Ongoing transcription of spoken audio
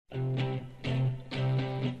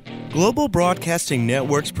Global Broadcasting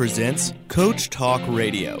Networks presents Coach Talk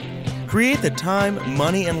Radio. Create the time,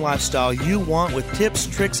 money, and lifestyle you want with tips,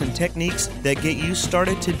 tricks, and techniques that get you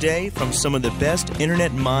started today from some of the best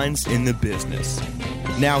internet minds in the business.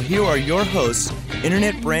 Now here are your hosts,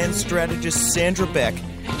 Internet Brand Strategist Sandra Beck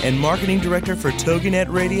and Marketing Director for Toginet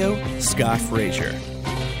Radio, Scott Frazier.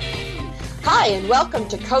 Hi, and welcome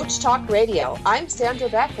to Coach Talk Radio. I'm Sandra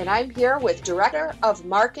Beck, and I'm here with Director of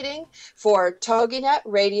Marketing for Toginet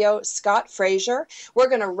Radio, Scott Frazier. We're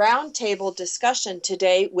going to roundtable discussion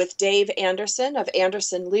today with Dave Anderson of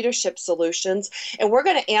Anderson Leadership Solutions, and we're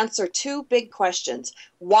going to answer two big questions: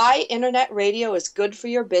 why internet radio is good for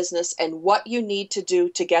your business and what you need to do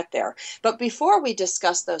to get there. But before we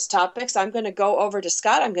discuss those topics, I'm going to go over to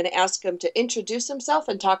Scott. I'm going to ask him to introduce himself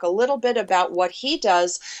and talk a little bit about what he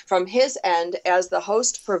does from his end as the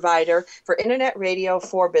host provider for internet radio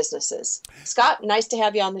for businesses. Scott, nice to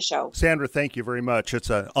have you on the show. Sandra, thank you very much. It's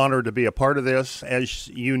an honor to be a part of this. As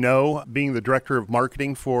you know, being the Director of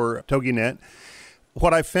Marketing for Toginet,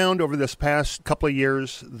 what I've found over this past couple of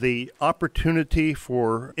years, the opportunity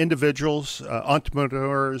for individuals,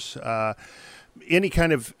 entrepreneurs, any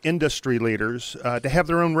kind of industry leaders to have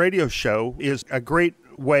their own radio show is a great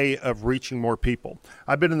way of reaching more people.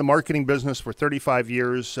 I've been in the marketing business for 35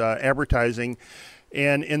 years, advertising,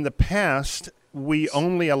 and in the past, we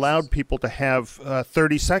only allowed people to have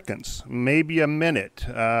 30 seconds, maybe a minute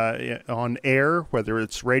on air, whether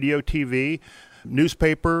it's radio, TV,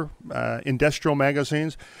 newspaper, industrial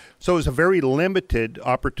magazines. So it was a very limited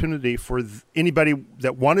opportunity for anybody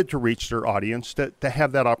that wanted to reach their audience to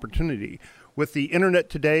have that opportunity. With the internet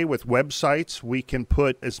today, with websites, we can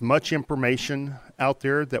put as much information out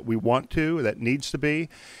there that we want to, that needs to be,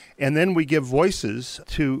 and then we give voices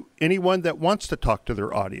to anyone that wants to talk to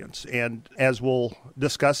their audience. And as we'll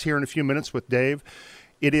discuss here in a few minutes with Dave,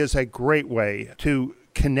 it is a great way to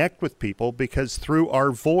connect with people because through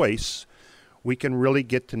our voice, we can really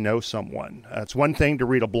get to know someone. It's one thing to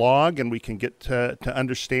read a blog and we can get to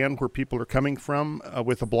understand where people are coming from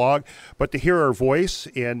with a blog, but to hear our voice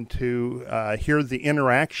and to hear the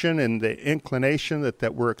interaction and the inclination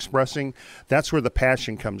that we're expressing, that's where the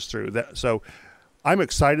passion comes through. So I'm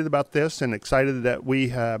excited about this and excited that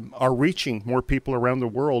we are reaching more people around the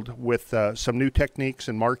world with some new techniques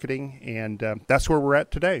in marketing, and that's where we're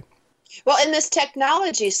at today. Well, in this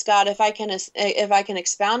technology, Scott, if I can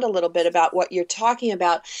expound a little bit about what you're talking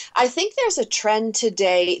about, I think there's a trend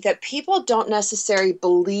today that people don't necessarily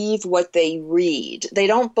believe what they read. They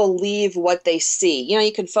don't believe what they see. You know,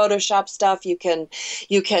 you can Photoshop stuff. You can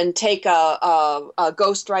take a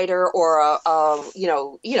ghostwriter or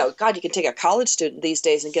God, you can take a college student these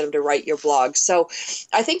days and get them to write your blog. So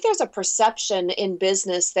I think there's a perception in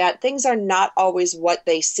business that things are not always what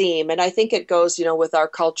they seem, and I think it goes, with our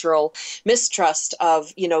cultural mistrust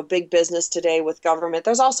of, big business today with government.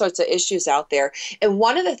 There's all sorts of issues out there. And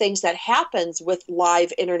one of the things that happens with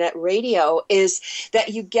live internet radio is that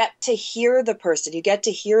you get to hear the person. You get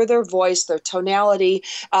to hear their voice, their tonality.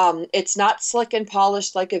 It's not slick and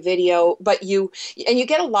polished like a video, but you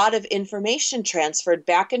get a lot of information transferred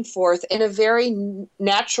back and forth in a very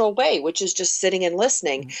natural way, which is just sitting and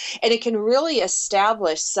listening. Mm-hmm. And it can really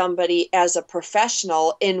establish somebody as a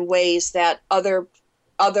professional in ways that other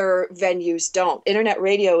venues don't. Internet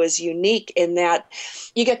radio is unique in that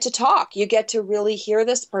you get to talk. You get to really hear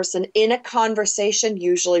this person in a conversation,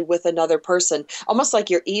 usually with another person, almost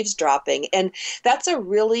like you're eavesdropping. And that's a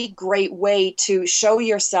really great way to show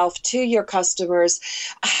yourself to your customers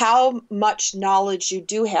how much knowledge you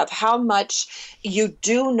do have, how much you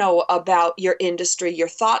do know about your industry, your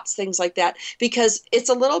thoughts, things like that, because it's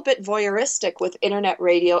a little bit voyeuristic with internet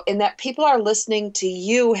radio in that people are listening to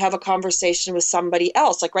you have a conversation with somebody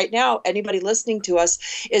else. Like right now, anybody listening to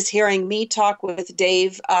us is hearing me talk with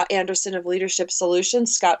Dave Anderson of Leadership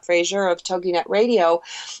Solutions, Scott Frazier of Toginet Radio,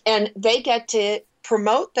 and they get to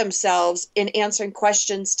promote themselves in answering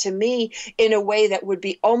questions to me in a way that would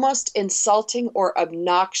be almost insulting or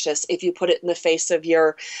obnoxious if you put it in the face of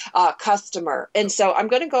your customer. And so I'm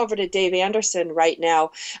going to go over to Dave Anderson right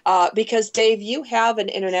now because, Dave, you have an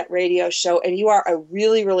internet radio show and you are a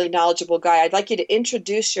really, really knowledgeable guy. I'd like you to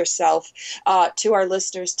introduce yourself to our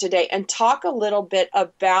listeners today and talk a little bit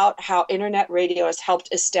about how internet radio has helped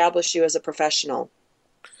establish you as a professional.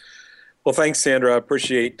 Well, thanks, Sandra. I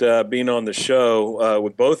appreciate being on the show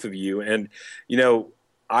with both of you. And,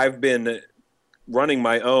 I've been running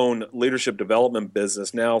my own leadership development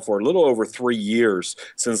business now for a little over 3 years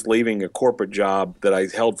since leaving a corporate job that I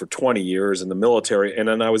held for 20 years in the military. And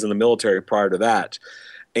then I was in the military prior to that.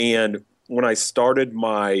 And when I started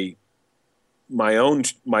my my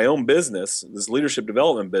own business, this leadership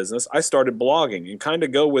development business, I started blogging, and kind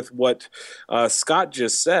of go with what Scott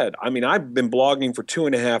just said. I mean, I've been blogging for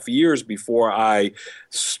 2.5 years before I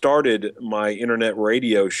started my internet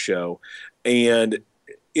radio show, and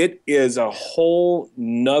it is a whole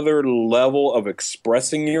nother level of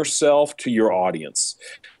expressing yourself to your audience.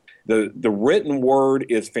 The written word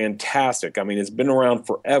is fantastic. I mean, it's been around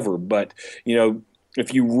forever, but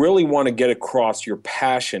if you really want to get across your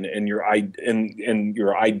passion and your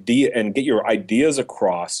idea and get your ideas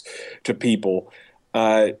across to people,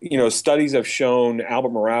 studies have shown.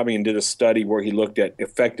 Albert Mehrabian did a study where he looked at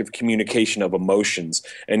effective communication of emotions,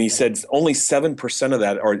 and he said only 7% of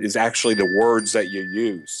that is actually the words that you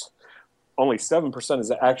use. Only 7% is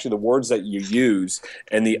actually the words that you use,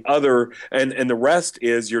 and the rest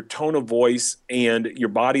is your tone of voice and your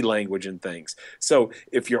body language and things. So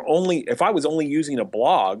if I was only using a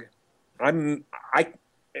blog, I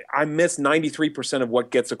miss 93% of what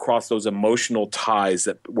gets across those emotional ties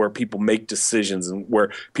where people make decisions and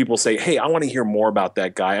where people say, "Hey, I want to hear more about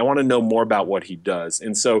that guy. I want to know more about what he does."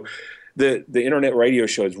 And so the internet radio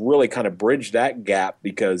show has really kind of bridged that gap,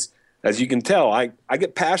 because as you can tell, I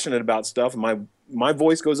get passionate about stuff, and my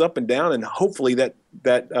voice goes up and down, and hopefully that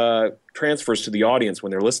transfers to the audience when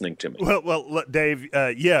they're listening to me. Well, Dave,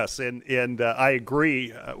 yes, and I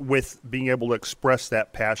agree with being able to express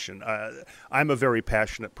that passion. I'm a very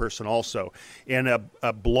passionate person also, and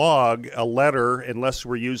a blog, a letter, unless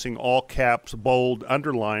we're using all caps, bold,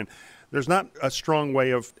 underline, there's not a strong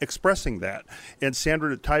way of expressing that. And Sandra,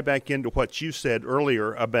 to tie back into what you said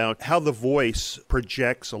earlier about how the voice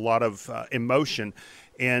projects a lot of emotion,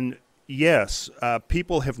 and yes,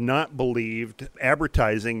 people have not believed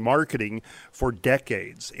advertising, marketing for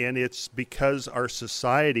decades, and it's because our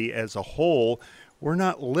society as a whole, we're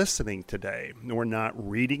not listening today. We're not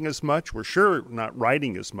reading as much. We're sure not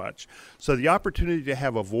writing as much. So the opportunity to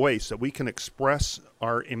have a voice that we can express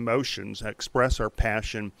our emotions, express our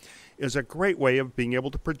passion, is a great way of being able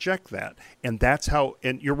to project that. And that's how,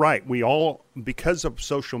 and you're right, we all, because of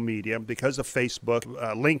social media, because of Facebook,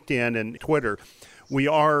 LinkedIn, and Twitter, we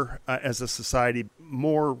are, as a society,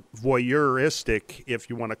 more voyeuristic, if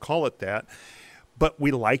you want to call it that, but we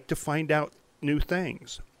like to find out new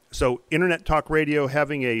things. So Internet Talk Radio,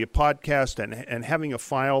 having a podcast and having a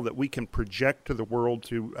file that we can project to the world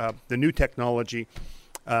through the new technology,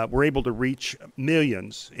 we're able to reach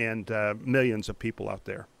millions and millions of people out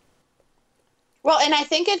there. Well, and I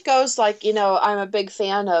think it goes like, I'm a big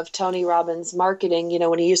fan of Tony Robbins' marketing,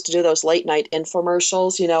 when he used to do those late night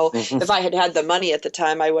infomercials, if I had had the money at the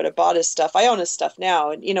time, I would have bought his stuff. I own his stuff now.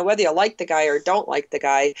 And, whether you like the guy or don't like the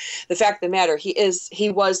guy, the fact of the matter, he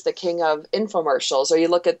was the king of infomercials. Or you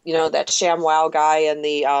look at, that ShamWow guy and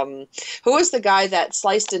the, who was the guy that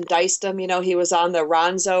sliced and diced him? He was on the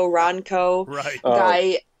Ronco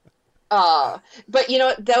guy. But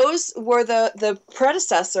those were the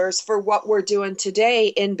predecessors for what we're doing today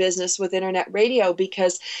in business with internet radio,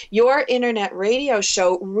 because your internet radio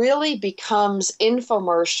show really becomes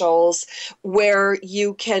infomercials where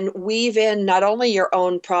you can weave in not only your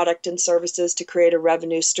own product and services to create a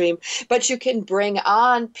revenue stream, but you can bring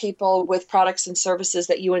on people with products and services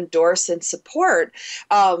that you endorse and support.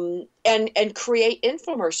 And create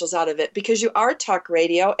infomercials out of it, because you are talk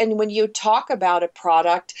radio. And when you talk about a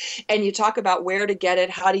product and you talk about where to get it,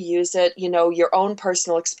 how to use it, your own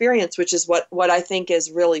personal experience, which is what I think is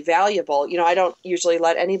really valuable. I don't usually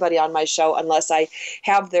let anybody on my show unless I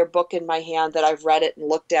have their book in my hand, that I've read it and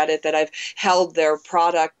looked at it, that I've held their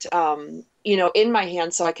product in my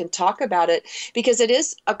hand so I can talk about it, because it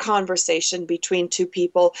is a conversation between two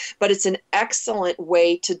people, but it's an excellent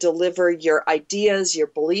way to deliver your ideas, your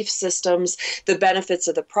belief systems, the benefits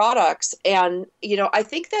of the products. And, I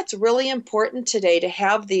think that's really important today, to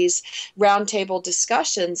have these roundtable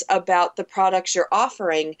discussions about the products you're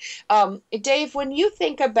offering. Dave, when you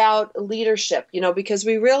think about leadership, because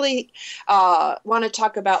we really want to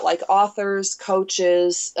talk about like authors,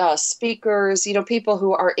 coaches, speakers, people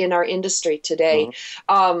who are in our industry today.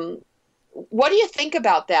 What do you think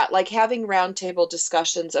about that? Like having roundtable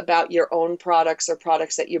discussions about your own products or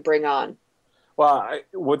products that you bring on? Well,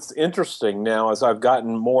 what's interesting now, as I've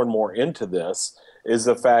gotten more and more into this, is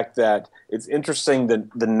the fact that it's interesting that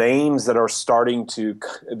the names that I'm starting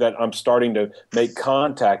to make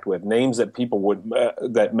contact with, names that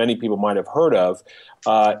that many people might have heard of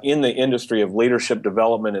in the industry of leadership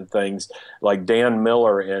development and things, like Dan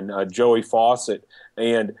Miller and Joey Fawcett.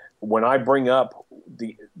 And when I bring up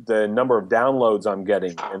the number of downloads I'm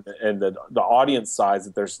getting and the audience size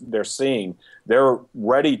that they're seeing, they're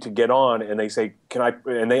ready to get on, and they say,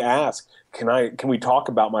 and they ask, can we talk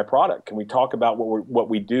about my product? Can we talk about what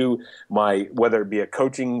we do, whether it be a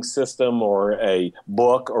coaching system or a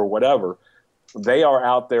book or whatever? They are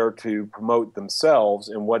out there to promote themselves,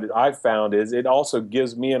 and what I've found is it also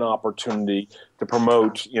gives me an opportunity to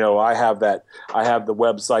promote. I have the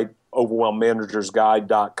website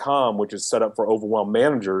overwhelmmanagersguide.com, which is set up for overwhelmed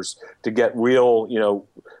managers to get real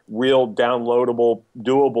downloadable,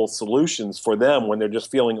 doable solutions for them when they're just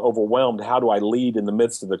feeling overwhelmed. How do I lead in the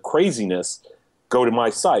midst of the craziness? Go to my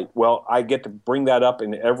site. Well, I get to bring that up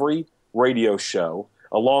in every radio show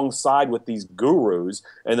alongside with these gurus,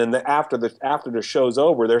 and then after the show's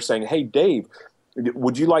over, they're saying, "Hey, Dave,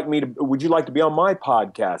 would you like to be on my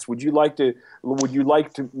podcast? Do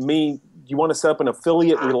you want to set up an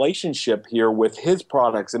affiliate relationship here with his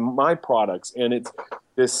products and my products?" And it's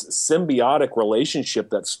this symbiotic relationship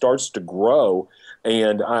that starts to grow.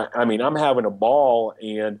 And I'm having a ball,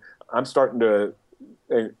 and I'm starting to,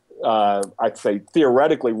 I'd say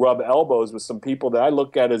theoretically, rub elbows with some people that I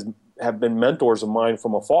look at as have been mentors of mine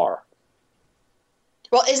from afar.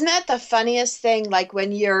 Well, isn't that the funniest thing? Like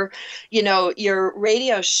when your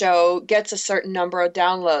radio show gets a certain number of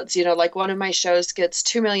downloads, like one of my shows gets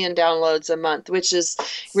 2 million downloads a month, which is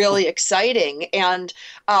really exciting. And,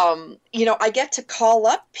 I get to call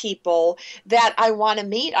up people that I want to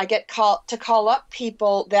meet. I get to call up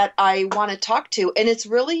people that I want to talk to. And it's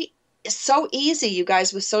really so easy, you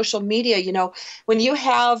guys, with social media. When you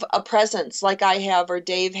have a presence like I have or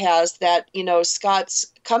Dave has that, Scott's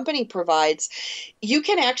company provides, you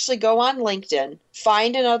can actually go on LinkedIn,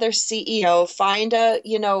 find another CEO, find a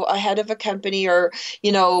head of a company or,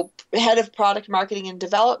 head of product marketing and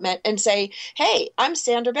development and say, "Hey, I'm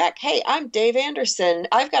Sandra Beck. Hey, I'm Dave Anderson.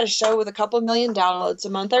 I've got a show with a couple million downloads a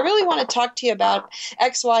month. I really want to talk to you about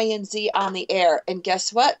X, Y, and Z on the air." And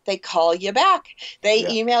guess what? They call you back. They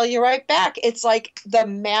email you right back. It's like the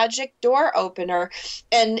magic door opener.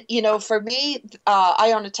 And, for me,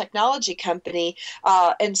 I own a technology company.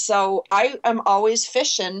 And so I am always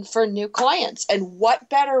fishing for new clients. And what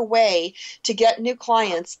better way to get new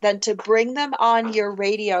clients than to bring them on your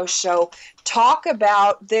radio show, talk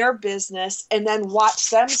about their business, and then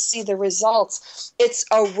watch them see the results. It's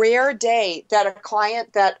a rare day that a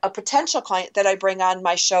potential client that I bring on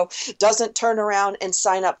my show doesn't turn around and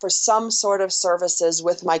sign up for some sort of services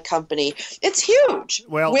with my company. It's huge.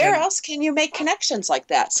 Well, where else can you make connections like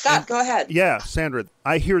that? Scott, go ahead. Yeah, Sandra,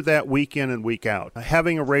 I hear that week in and week out.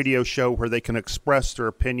 Having a radio show where they can express their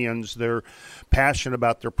opinions, they're passionate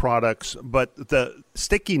about their products, but the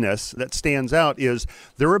stickiness that stands out is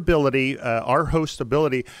their ability, our host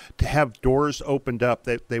ability, to have doors opened up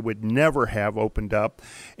that they would never have opened up.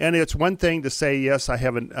 And it's one thing to say, yes, I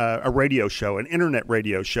have a radio show, an internet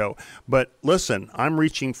radio show, but listen, I'm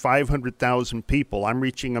reaching 500,000 people. I'm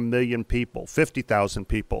reaching 1 million people, 50,000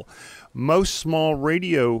 people. Most small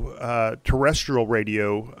radio, terrestrial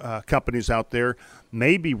radio companies out there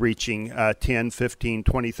may be reaching 10, 15,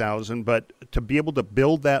 20,000, but to be able to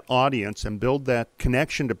build that audience and build that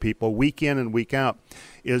connection to people week in and week out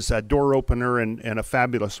is a door opener and a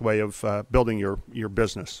fabulous way of building your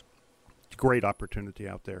business. Great opportunity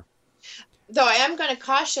out there. Though I am going to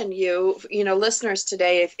caution you, listeners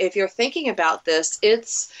today, if you're thinking about this,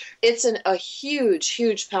 it's a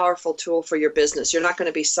huge, powerful tool for your business. You're not going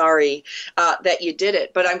to be sorry that you did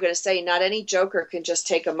it. But I'm going to say not any joker can just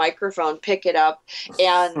take a microphone, pick it up,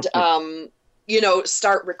 and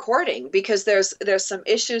start recording, because there's some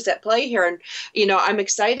issues at play here. And, I'm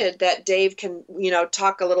excited that Dave can,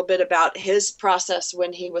 talk a little bit about his process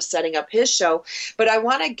when he was setting up his show. But I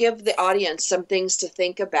want to give the audience some things to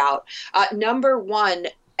think about. Number one,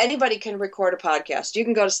 anybody can record a podcast. You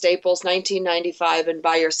can go to Staples 1995 and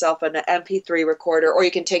buy yourself an MP3 recorder, or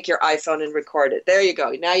you can take your iPhone and record it. There you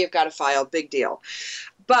go. Now you've got a file. Big deal.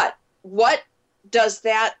 But what does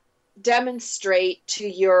that demonstrate to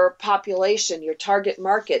your population, your target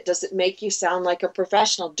market? Does it make you sound like a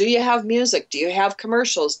professional? Do you have music? Do you have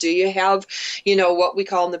commercials? Do you have, what we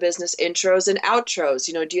call in the business intros and outros?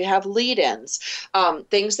 Do you have lead-ins?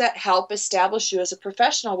 Things that help establish you as a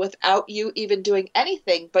professional without you even doing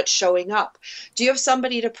anything but showing up. Do you have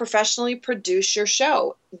somebody to professionally produce your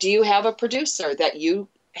show? Do you have a producer that you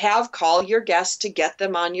have call your guests to get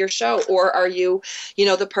them on your show? Or are you,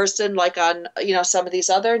 the person like on, some of these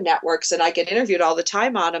other networks, and I get interviewed all the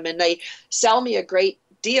time on them, and they sell me a great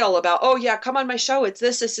deal about, oh yeah, come on my show, it's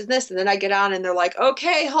this, and this. And then I get on and they're like,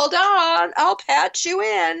 okay, hold on, I'll patch you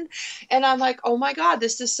in. And I'm like, oh my God,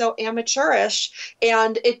 this is so amateurish.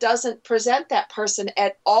 And it doesn't present that person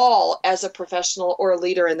at all as a professional or a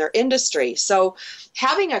leader in their industry. So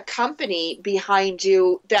having a company behind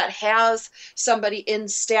you that has somebody in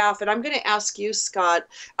staff, and I'm going to ask you, Scott,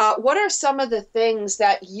 what are some of the things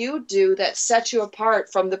that you do that set you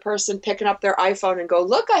apart from the person picking up their iPhone and go,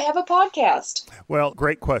 look, I have a podcast? Well,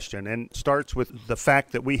 great question. And it starts with the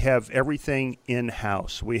fact that we have everything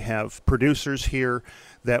in-house. We have producers here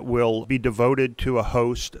that will be devoted to a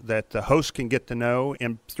host that the host can get to know.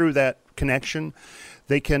 And through that connection,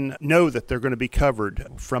 they can know that they're going to be covered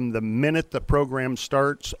from the minute the program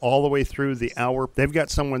starts all the way through the hour. They've got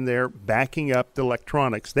someone there backing up the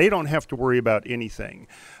electronics. They don't have to worry about anything.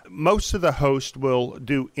 Most of the hosts will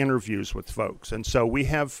do interviews with folks. And so we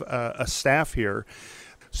have a staff here.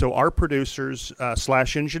 So our producers /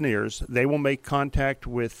 engineers, they will make contact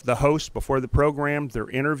with the host before the program, their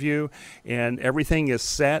interview, and everything is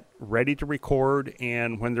set, ready to record.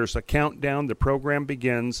 And when there's a countdown, the program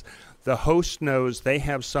begins. The host knows they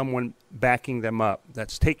have someone backing them up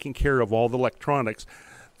that's taking care of all the electronics.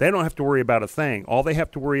 They don't have to worry about a thing. All they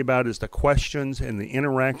have to worry about is the questions and the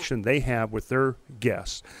interaction they have with their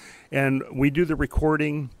guests. And we do the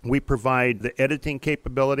recording. We provide the editing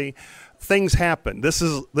capability. Things happen. This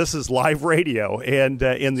is live radio. And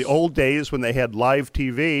in the old days when they had live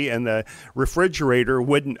TV and the refrigerator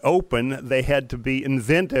wouldn't open, they had to be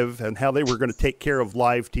inventive in how they were going to take care of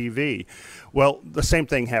live TV. Well, the same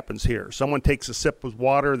thing happens here. Someone takes a sip of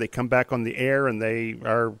water, they come back on the air, and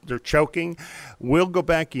they're choking. We'll go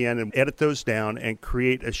back in and edit those down and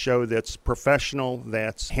create a show that's professional,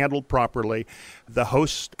 that's handled properly. The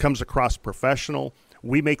host comes across professional.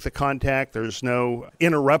 We make the contact. There's no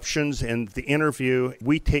interruptions in the interview.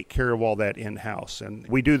 We take care of all that in-house. And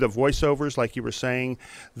we do the voiceovers, like you were saying.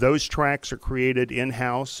 Those tracks are created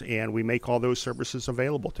in-house, and we make all those services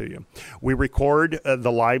available to you. We record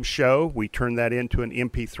the live show. We turn that into an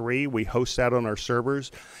MP3. We host that on our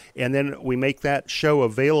servers. And then we make that show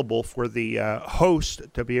available for the host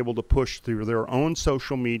to be able to push through their own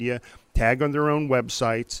social media, tag on their own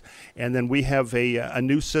websites, and then we have a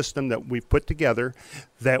new system that we've put together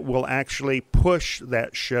that will actually push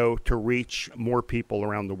that show to reach more people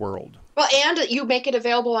around the world. Well, and you make it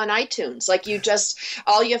available on iTunes. Like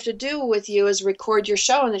all you have to do with you is record your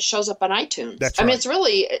show and it shows up on iTunes. That's right. I mean,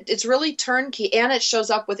 it's really turnkey, and it shows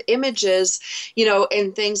up with images,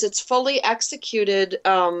 and things. It's fully executed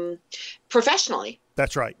professionally.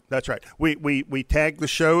 That's right. That's right. We tag the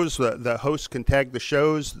shows. The host can tag the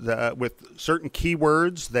shows with certain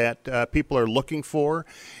keywords that people are looking for,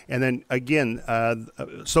 and then again,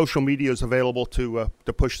 social media is available to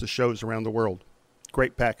push the shows around the world.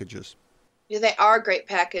 Great packages. Yeah, they are great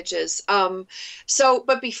packages.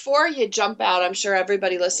 But before you jump out, I'm sure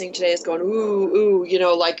everybody listening today is going, ooh,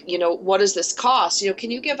 what does this cost? Can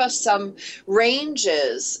you give us some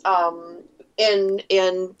ranges?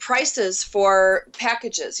 In prices for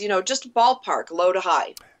packages, just ballpark, low to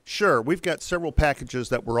high? Sure. We've got several packages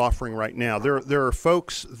that we're offering right now. There are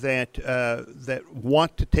folks that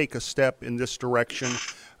want to take a step in this direction,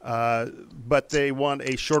 but they want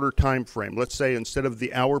a shorter time frame. Let's say instead of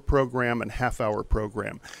the hour program and half-hour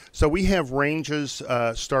program. So we have ranges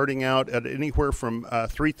starting out at anywhere from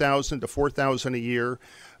 $3,000 to $4,000 a year.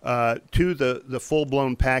 To the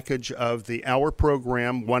full-blown package of the hour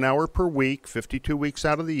program, 1 hour per week, 52 weeks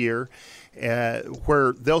out of the year,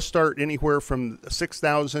 where they'll start anywhere from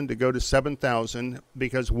 $6,000 to go to $7,000,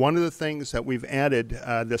 because one of the things that we've added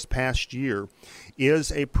this past year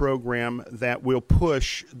is a program that will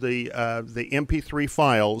push the MP3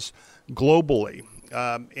 files globally.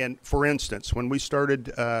 And for instance, when we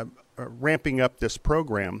started ramping up this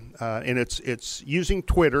program, and it's using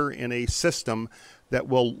Twitter in a system that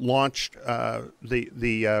will launch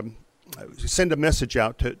send a message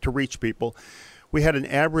out to reach people. We had an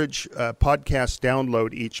average podcast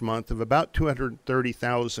download each month of about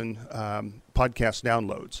 230,000 podcast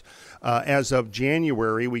downloads. As of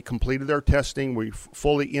January, we completed our testing. We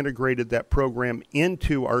fully integrated that program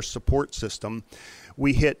into our support system.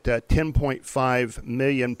 We hit 10.5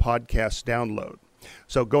 million podcast download.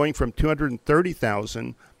 So going from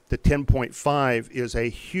 230,000 to 10.5 is a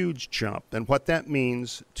huge jump. And what that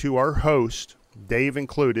means to our host, Dave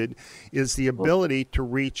included, is the ability to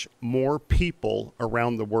reach more people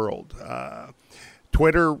around the world.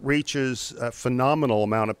 Twitter reaches a phenomenal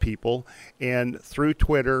amount of people, and through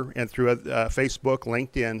Twitter and through Facebook,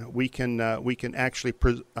 LinkedIn, we can actually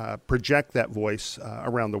project that voice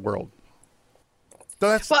around the world. So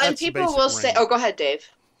that's and people will say, "Oh, go ahead, Dave."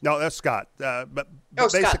 No, that's Scott. But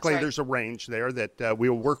basically, there's a range there that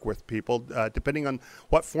we'll work with people depending on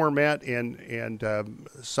what format and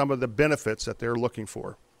some of the benefits that they're looking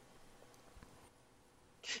for.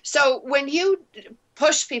 So when you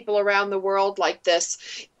push people around the world like this,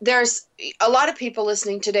 there's a lot of people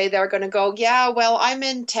listening today that are going to go, yeah, well, I'm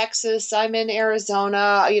in Texas, I'm in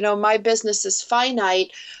Arizona, my business is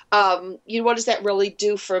finite. What does that really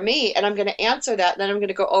do for me? And I'm going to answer that. And then I'm going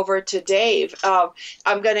to go over to Dave.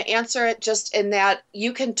 I'm going to answer it just in that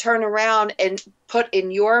you can turn around and put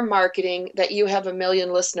in your marketing that you have 1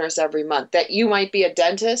 million listeners every month, that you might be a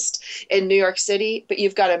dentist in New York City, but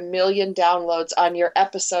you've got 1 million downloads on your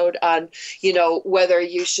episode on, whether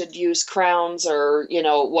you should use crowns or,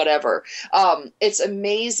 whatever. It's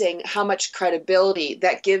amazing how much credibility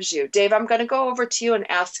that gives you. Dave, I'm going to go over to you and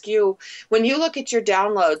ask you, when you look at your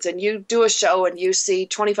downloads and you do a show and you see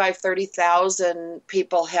 25, 30,000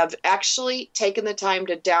 people have actually taken the time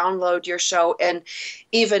to download your show, and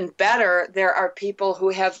even better, there are people who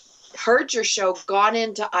have heard your show, gone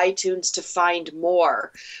into iTunes to find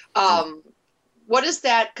more. What is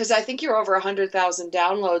that? Because I think you're over 100,000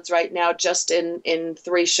 downloads right now just in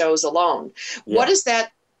 3 shows alone. Yeah. What does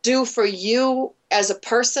that do for you as a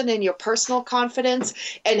person and your personal confidence,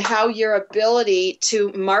 and how your ability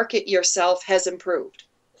to market yourself has improved?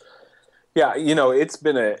 Yeah, it's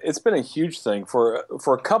been a huge thing for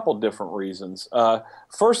a couple different reasons.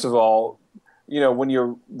 First of all, when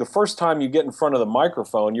you're the first time you get in front of the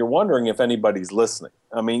microphone, you're wondering if anybody's listening.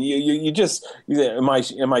 I mean, am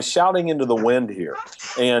I shouting into the wind here?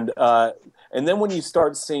 And then when you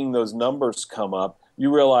start seeing those numbers come up,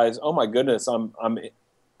 you realize, oh my goodness, I'm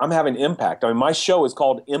having impact. I mean, my show is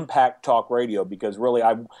called Impact Talk Radio because really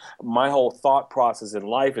my whole thought process in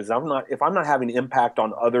life is if I'm not having impact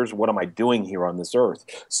on others, what am I doing here on this earth?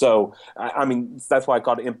 So, I mean, that's why I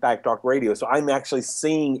called it Impact Talk Radio. So I'm actually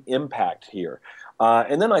seeing impact here.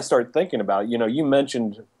 And then I started thinking about, you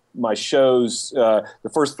mentioned my shows, the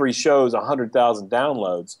first 3 shows, 100,000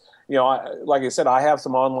 downloads. Like I said, I have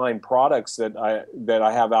some online products that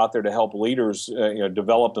I have out there to help leaders,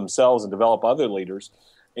 develop themselves and develop other leaders.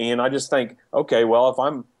 And I just think, okay, well,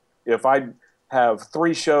 if I have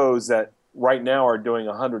 3 shows that right now are doing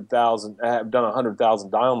 100,000, have done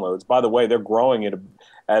 100,000 downloads. By the way, they're growing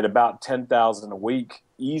at about 10,000 a week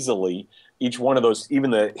easily. Each one of those,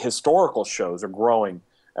 even the historical shows, are growing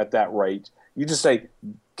at that rate. You just say,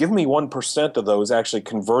 give me 1% of those actually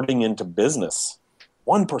converting into business.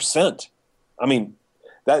 1%. I mean,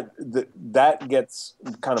 that gets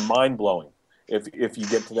kind of mind blowing. If you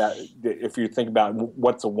get to that, if you think about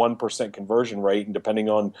what's a 1% conversion rate, and depending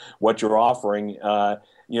on what you're offering,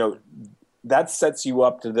 that sets you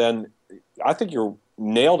up to then. I think you're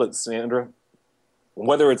nailed it, Sandra.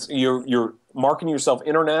 Whether it's you're marketing yourself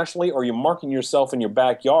internationally or you're marketing yourself in your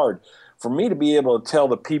backyard. For me to be able to tell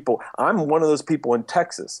the people, I'm one of those people in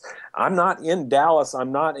Texas. I'm not in Dallas.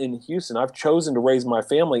 I'm not in Houston. I've chosen to raise my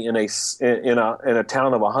family in a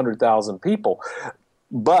town of 100,000 people.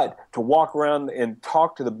 But to walk around and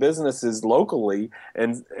talk to the businesses locally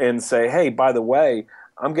and say, hey, by the way,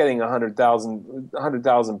 I'm getting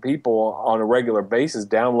 100,000 people on a regular basis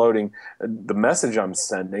downloading the message I'm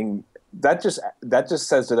sending. That just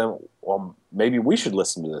says to them, well, maybe we should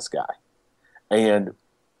listen to this guy. And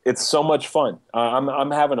it's so much fun.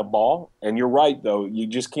 I'm having a ball. And you're right, though. You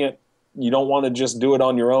don't want to just do it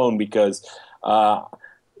on your own because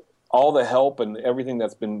all the help and everything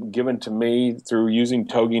that's been given to me through using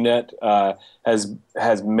Toginet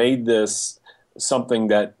has made this something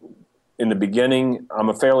that, in the beginning, I'm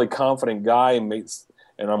a fairly confident guy, and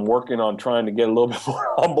I'm working on trying to get a little bit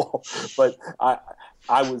more humble. But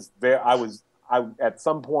at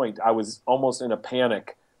some point I was almost in a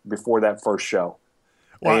panic before that first show.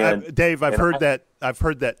 Well, Dave, I've heard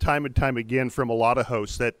that time and time again from a lot of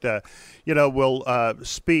hosts that will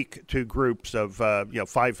speak to groups of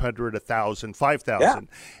 500, 1,000, 5,000,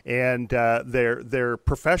 and they're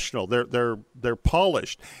professional, they're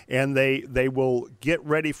polished, and they will get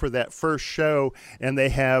ready for that first show, and they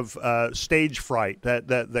have stage fright. That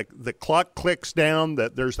the clock clicks down,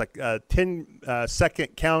 that there's like a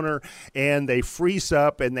 10-second counter, and they freeze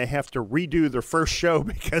up, and they have to redo their first show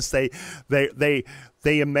because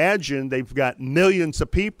they imagine they've got millions of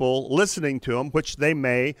people listening to them, which they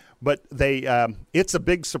may, but it's a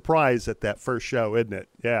big surprise at that first show, isn't it?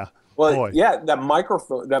 Yeah. Well, boy. Yeah, that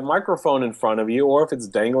microphone in front of you, or if it's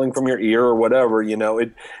dangling from your ear or whatever,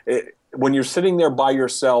 when you're sitting there by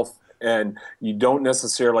yourself and you don't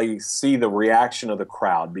necessarily see the reaction of the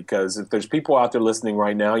crowd, because if there's people out there listening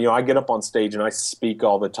right now, I get up on stage and I speak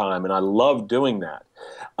all the time, and I love doing that.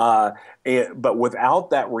 But without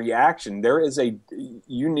that reaction,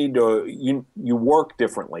 you work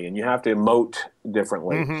differently, and you have to emote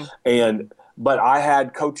differently. Mm-hmm. But I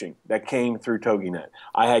had coaching that came through Toginet.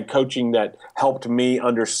 I had coaching that helped me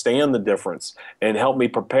understand the difference and helped me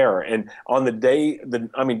prepare. And on the day,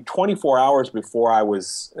 24 hours before I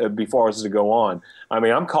was to go on,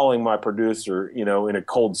 I'm calling my producer, in a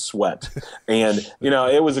cold sweat. And,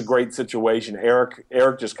 it was a great situation.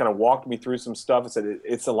 Eric just kind of walked me through some stuff and said,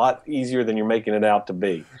 it's a lot easier than you're making it out to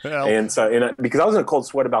be. Well, because I was in a cold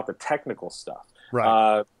sweat about the technical stuff.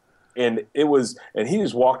 Right. And he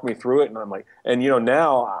just walked me through it, and I'm like,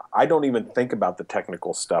 now I don't even think about the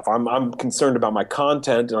technical stuff. I'm concerned about my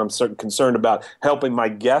content, and I'm concerned about helping my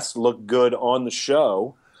guests look good on the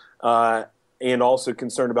show, and also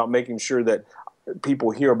concerned about making sure that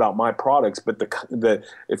people hear about my products. But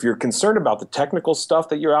if you're concerned about the technical stuff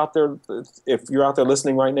that you're out there, if you're out there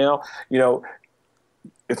listening right now,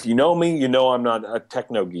 if you know me, I'm not a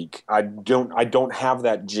techno geek. I don't have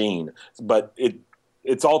that gene, but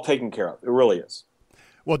it's all taken care of. It really is.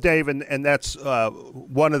 Well, Dave, and that's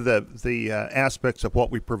one of the aspects of what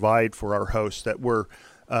we provide for our hosts that we're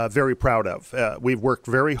very proud of. We've worked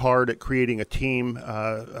very hard at creating a team,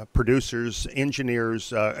 producers,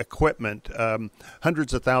 engineers, equipment,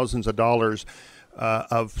 hundreds of thousands of dollars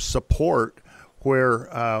of support,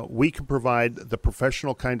 where we can provide the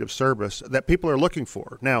professional kind of service that people are looking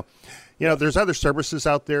for. Now, there's other services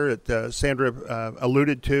out there that Sandra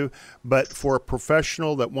alluded to, but for a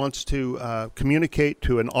professional that wants to communicate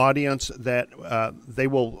to an audience that they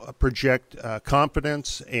will project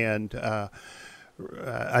confidence and a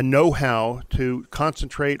know-how to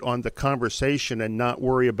concentrate on the conversation and not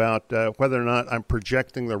worry about whether or not I'm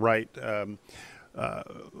projecting the right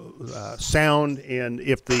sound and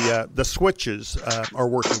if the switches are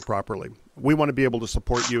working properly. We want to be able to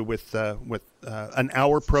support you with an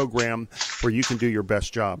hour program where you can do your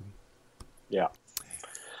best job. Yeah.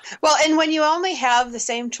 Well, and when you only have the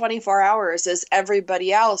same 24 hours as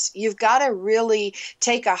everybody else, you've got to really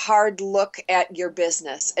take a hard look at your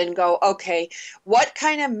business and go, okay, what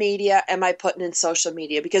kind of media am I putting in social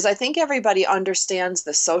media? Because I think everybody understands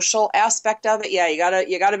the social aspect of it. Yeah, you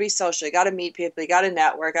gotta be social. You gotta meet people. You gotta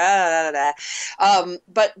network.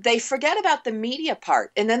 But they forget about the media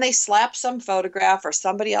part, and then they slap some photograph or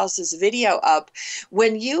somebody else's video up.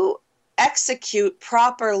 When you execute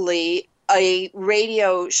properly a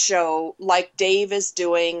radio show like Dave is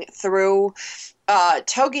doing through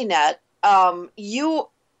Toginet, you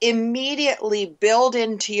immediately build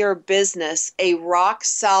into your business a rock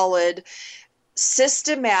solid,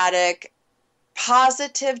 systematic,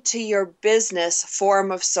 positive to your business form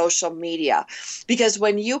of social media. Because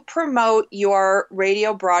when you promote your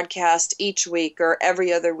radio broadcast each week or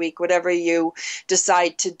every other week, whatever you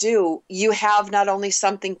decide to do, you have not only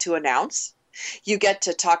something to announce, you get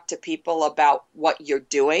to talk to people about what you're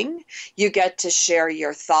doing. You get to share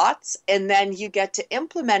your thoughts, and then you get to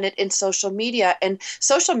implement it in social media. And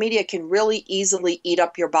social media can really easily eat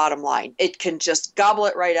up your bottom line. It can just gobble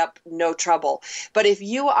it right up, no trouble. But if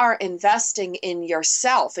you are investing in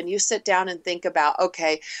yourself and you sit down and think about,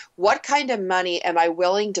 okay, what kind of money am I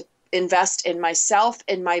willing to invest in myself,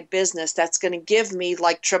 in my business, that's going to give me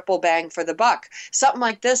like triple bang for the buck. Something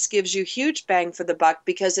like this gives you huge bang for the buck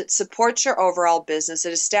because it supports your overall business.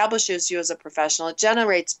 It establishes you as a professional. It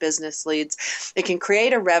generates business leads. It can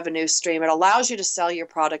create a revenue stream. It allows you to sell your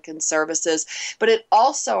product and services, but it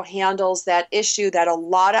also handles that issue that a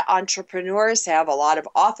lot of entrepreneurs have, a lot of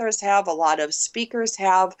authors have, a lot of speakers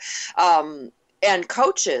have, and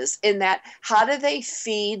coaches, in that how do they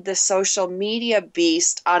feed the social media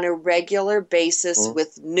beast on a regular basis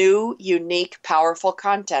with new, unique, powerful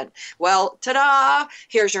content? Well, ta-da,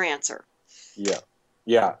 here's your answer.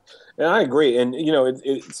 Yeah. And I agree. And,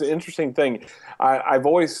 it's an interesting thing. I've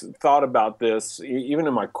always thought about this, even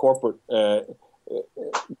in my corporate,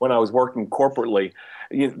 when I was working corporately.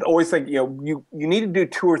 You always think, you need to do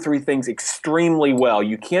 2 or 3 things extremely well.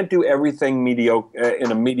 You can't do everything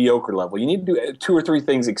in a mediocre level. You need to do 2 or 3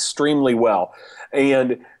 things extremely well.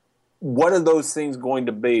 And what are those things going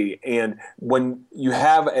to be? And when you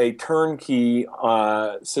have a turnkey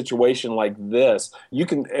situation like this,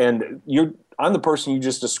 I'm the person you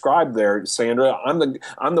just described there, Sandra.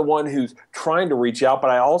 I'm the one who's trying to reach out,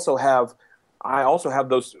 but I also have I also have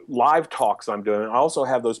those live talks I'm doing. I also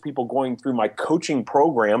have those people going through my coaching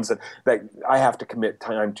programs that I have to commit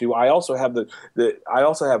time to. I also have I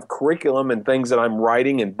also have curriculum and things that I'm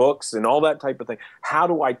writing and books and all that type of thing. How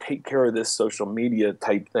do I take care of this social media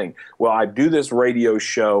type thing? Well, I do this radio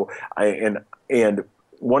show, and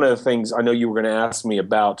one of the things I know you were going to ask me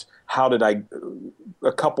about,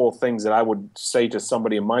 a couple of things that I would say to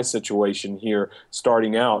somebody in my situation here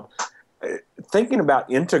starting out, thinking about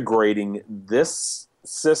integrating this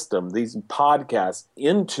system, these podcasts,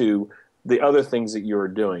 into the other things that you're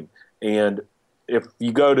doing. And if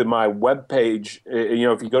you go to my webpage,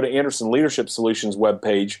 if you go to Anderson Leadership Solutions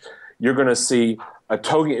webpage, you're going to see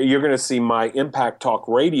you're going to see my Impact Talk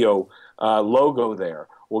Radio logo there.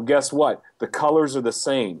 Well, guess what? The colors are the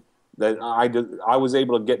same. That I was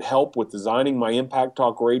able to get help with designing my Impact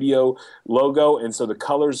Talk Radio logo, and so the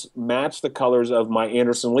colors match the colors of my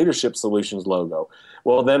Anderson Leadership Solutions logo.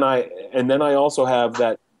 Well, then I also have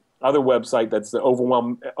that other website that's the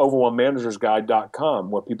overwhelmmanagersguide.com,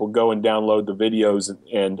 where people go and download the videos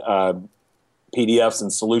and PDFs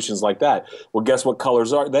and solutions like that. Well, guess what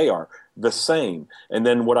colors they are? The same. And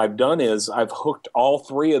then what I've done is I've hooked all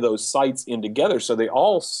three of those sites in together so they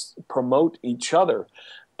all promote each other.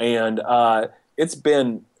 And it's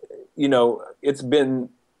been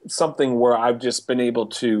something where I've just been able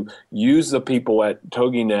to use the people at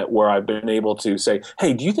Toginet, where I've been able to say,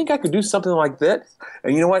 hey, do you think I could do something like this?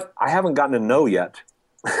 And you know what? I haven't gotten a no yet.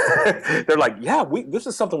 They're like, yeah, this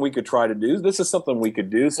is something we could try to do. This is something we could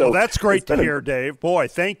do. So that's great to hear, Dave. Boy,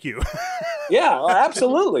 thank you. Yeah,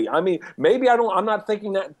 absolutely. I mean, maybe I'm not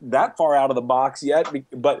thinking that far out of the box yet,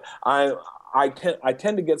 but I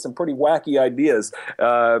tend to get some pretty wacky ideas,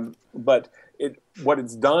 but what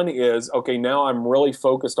it's done is, okay, now I'm really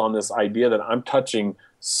focused on this idea that I'm touching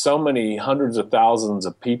so many hundreds of thousands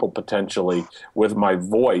of people potentially with my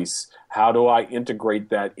voice. How do I integrate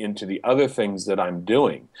that into the other things that I'm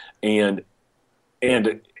doing? And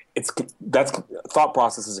that thought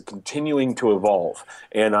process is continuing to evolve.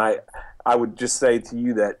 And I would just say to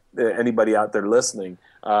you that anybody out there listening,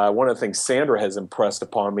 one of the things Sandra has impressed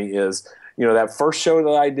upon me is, that first show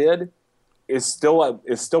that I did is still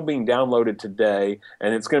being downloaded today,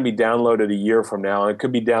 and it's going to be downloaded a year from now, and it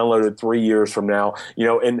could be downloaded 3 years from now,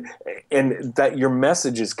 and that your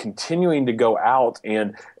message is continuing to go out,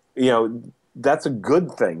 and that's a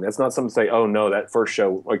good thing. That's not something to say, oh no, that first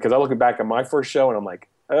show, because I look back at my first show and I'm like,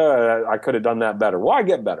 I could have done that better. Well, I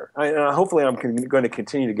get better. Hopefully I'm going to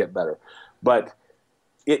continue to get better, but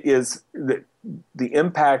it is the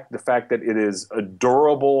impact, the fact that it is a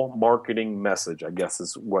durable marketing message, I guess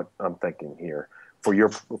is what I'm thinking here for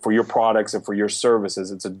your products and for your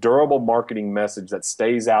services. It's a durable marketing message that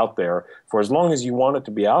stays out there for as long as you want it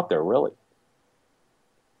to be out there, really.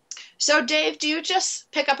 So, Dave, do you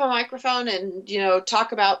just pick up a microphone and,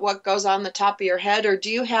 talk about what goes on the top of your head, or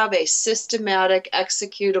do you have a systematic,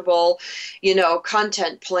 executable,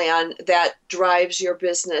 content plan that drives your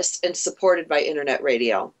business and supported by internet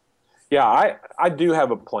radio? Yeah, I do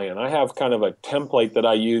have a plan. I have kind of a template that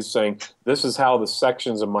I use saying, this is how the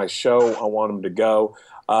sections of my show I want them to go.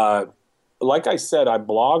 Like I said, I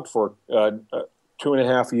blogged for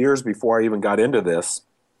 2.5 years before I even got into this.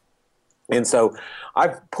 And so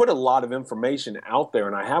I've put a lot of information out there,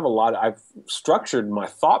 and I've structured my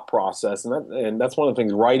thought process, and that's one of the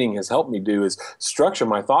things writing has helped me do is structure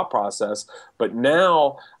my thought process. But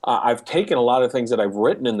now I've taken a lot of things that I've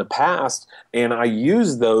written in the past, and I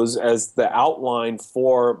use those as the outline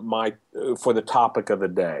for the topic of the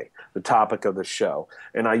day, the topic of the show.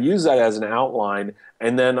 And I use that as an outline,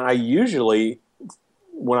 and then I usually,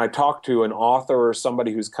 when I talk to an author or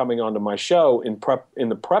somebody who's coming onto my show in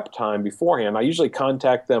the prep time beforehand, I usually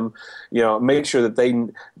contact them, make sure that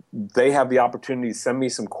they have the opportunity to send me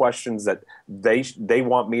some questions that they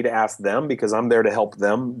want me to ask them, because I'm there to help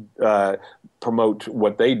them promote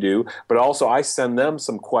what they do. But also I send them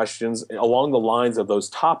some questions along the lines of those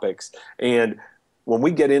topics. And when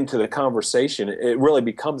we get into the conversation, it really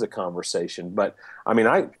becomes a conversation. But I mean,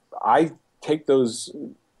 I take those.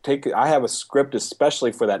 I have a script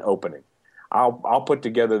especially for that opening. I'll put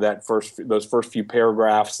together those first few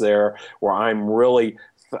paragraphs there where I've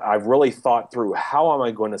really thought through how am I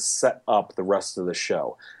going to set up the rest of the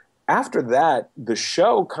show. After that, the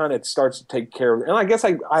show kind of starts to take care of it. And I guess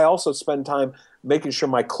I also spend time making sure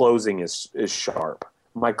my closing is sharp.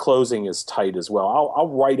 My closing is tight as well. I'll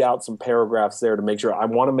write out some paragraphs there to make sure. I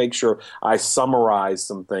want to make sure I summarize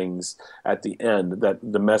some things at the end, that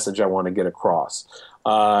the message I want to get across.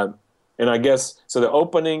 And I guess, so the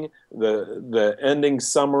opening, the ending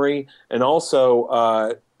summary, and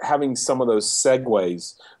also having some of those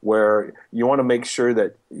segues where you want to make sure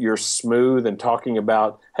that you're smooth and talking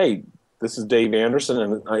about, hey, this is Dave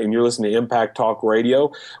Anderson, and you're listening to Impact Talk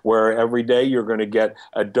Radio, where every day you're going to get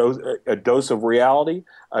a dose of reality,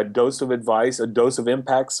 a dose of advice, a dose of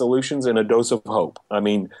impact solutions, and a dose of hope. I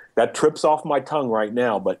mean, that trips off my tongue right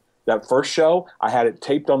now, but that first show, I had it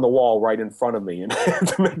taped on the wall right in front of me and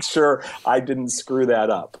to make sure I didn't screw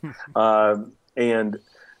that up. And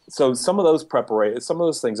so some of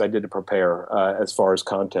those things I did to prepare as far as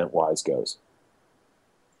content-wise goes.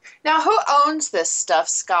 Now, who owns this stuff,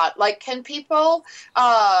 Scott? Like, can people,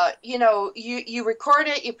 you record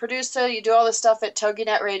it, you produce it, you do all this stuff at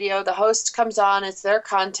Toginet Radio, the host comes on, it's their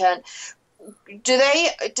content.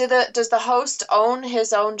 Does the host own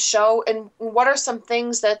his own show? And what are some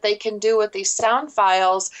things that they can do with these sound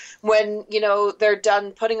files when, they're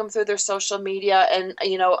done putting them through their social media and,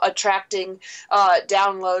 attracting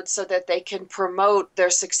downloads so that they can promote their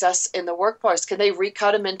success in the workforce? Can they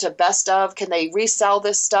recut them into best of? Can they resell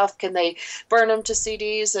this stuff? Can they burn them to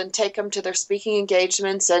CDs and take them to their speaking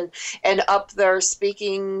engagements and up their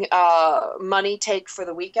speaking money take for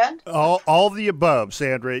the weekend? All the above,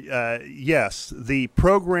 Sandra. Yes, the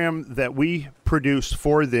program that we produce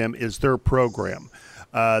for them is their program.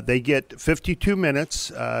 They get 52 minutes.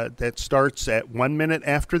 That starts at 1 minute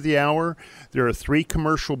after the hour. There are 3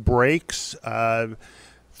 commercial breaks, 2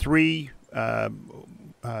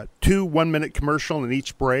 1-minute commercial in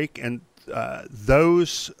each break, and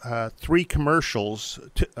those 3 commercials.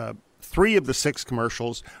 3 of the 6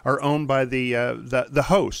 commercials are owned by the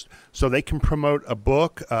host, so they can promote a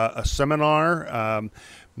book, a seminar.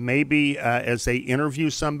 Maybe as they interview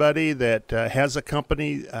somebody that has a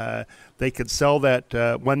company, they could sell that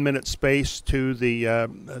 1-minute space to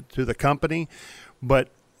the company, but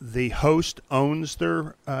the host owns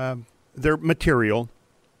their material.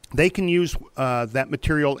 They can use that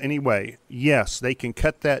material anyway. Yes, they can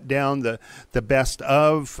cut that down, the best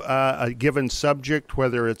of a given subject,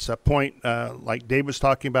 whether it's a point like Dave was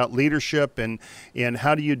talking about, leadership and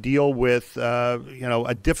how do you deal with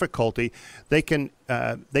a difficulty. They can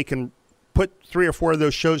put 3 or 4 of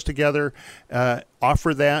those shows together,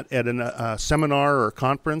 offer that at a seminar or a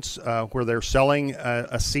conference where they're selling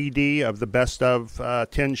a CD of the best of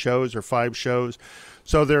 10 shows or 5 shows.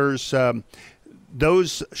 So there's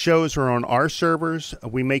those shows are on our servers.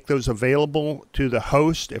 We make those available to the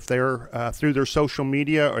host if they're through their social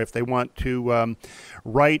media, or if they want to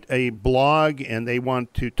write a blog and they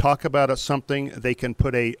want to talk about something, they can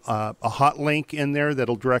put a hot link in there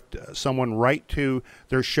that'll direct someone right to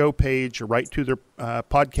their show page or right to their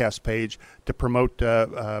podcast page to promote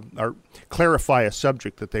or clarify a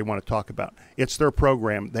subject that they want to talk about. It's their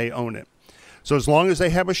program. They own it. So as long as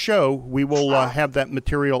they have a show, we will have that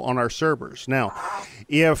material on our servers. Now,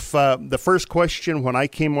 if the first question when I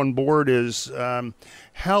came on board is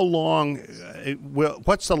how long,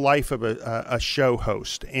 what's the life of a show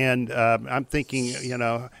host? And I'm thinking,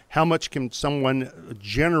 how much can someone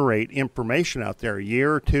generate information out there? A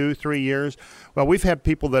year, 2, 3 years? Well, we've had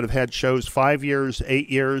people that have had shows 5 years, 8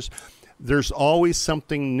 years. There's always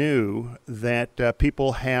something new that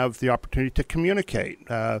people have the opportunity to communicate.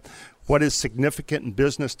 What is significant in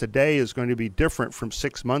business today is going to be different from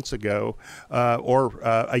 6 months ago or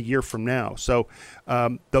a year from now. So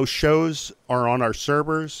those shows are on our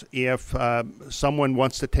servers. If someone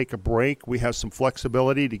wants to take a break, we have some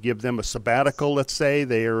flexibility to give them a sabbatical, let's say.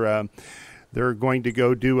 They're going to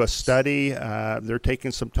go do a study. They're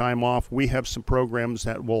taking some time off. We have some programs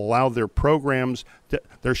that will allow their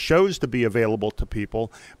shows to be available to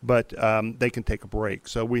people, but they can take a break.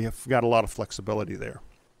 So we have got a lot of flexibility there.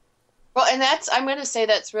 Well, and I'm going to say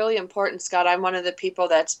that's really important, Scott. I'm one of the people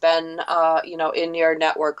that's been, in your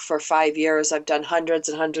network for 5 years. I've done hundreds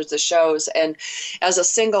and hundreds of shows. And as a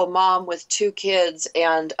single mom with 2 kids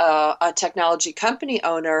and a technology company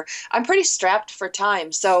owner, I'm pretty strapped for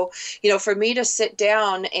time. So, for me to sit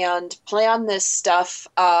down and plan this stuff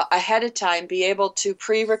ahead of time, be able to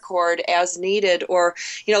pre-record as needed, or,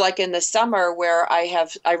 like in the summer where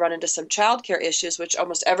I run into some childcare issues, which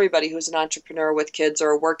almost everybody who's an entrepreneur with kids or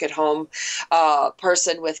a work at home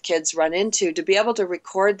person with kids run into, to be able to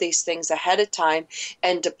record these things ahead of time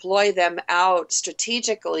and deploy them out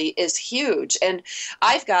strategically is huge. And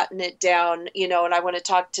I've gotten it down, and I want to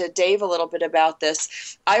talk to Dave a little bit about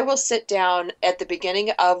this. I will sit down at the beginning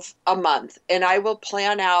of a month and I will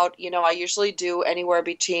plan out, I usually do anywhere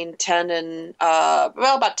between 10 and,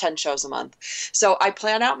 about 10 shows a month. So I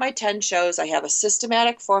plan out my 10 shows. I have a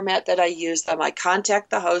systematic format that I use them. I contact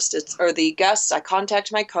the host or the guests. I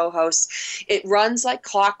contact my co-host. house. It runs like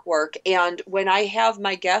clockwork. And when I have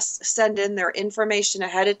my guests send in their information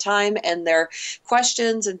ahead of time and their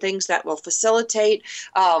questions and things that will facilitate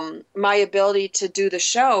my ability to do the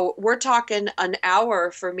show, we're talking an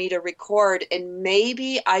hour for me to record. And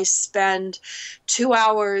maybe I spend 2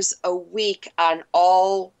 hours a week on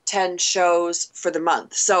all 10 shows for the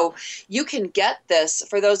month. So you can get this,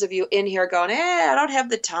 for those of you in here going, I don't have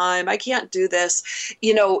the time, I can't do this.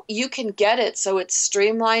 You can get it so it's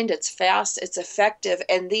streamlined, it's fast, it's effective.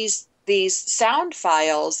 And these sound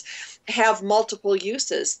files have multiple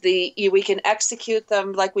uses. We can execute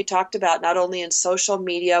them like we talked about, not only in social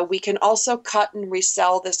media. We can also cut and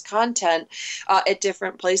resell this content at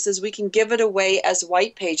different places. We can give it away as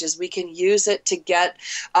white pages. We can use it to get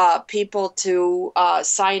people to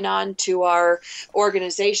sign on to our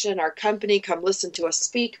organization, our company, come listen to us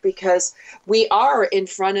speak, because we are in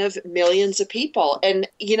front of millions of people. And,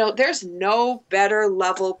 there's no better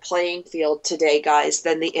level playing field today, guys,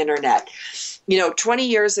 than the internet. 20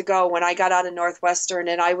 years ago when I got out of Northwestern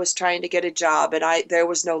and I was trying to get a job, and there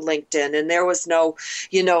was no LinkedIn, and there was no,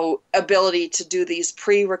 ability to do these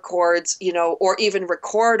pre-records, or even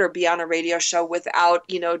record or be on a radio show without,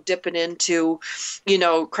 dipping into,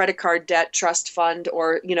 credit card debt, trust fund,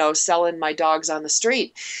 or, selling my dogs on the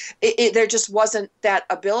street. There just wasn't that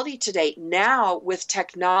ability today. Now with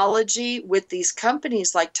technology, with these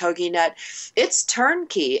companies like Toginet, it's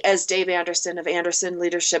turnkey, as Dave Anderson of Anderson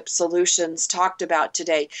Leadership Solutions talked about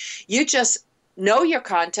today. You just know your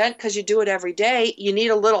content because you do it every day. You need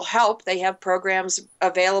a little help. They have programs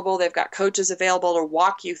available. They've got coaches available to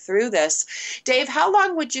walk you through this. Dave, how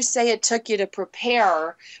long would you say it took you to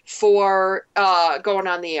prepare for going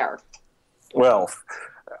on the air? Well,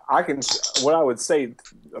 what I would say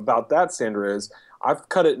about that, Sandra, is I've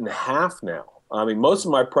cut it in half now. I mean, most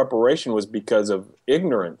of my preparation was because of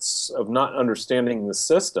ignorance, of not understanding the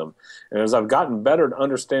system. And as I've gotten better at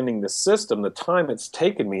understanding the system, the time it's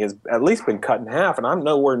taken me has at least been cut in half. And I'm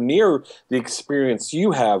nowhere near the experience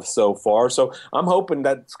you have so far. So I'm hoping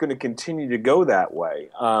that's going to continue to go that way.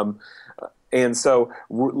 And so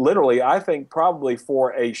literally, I think probably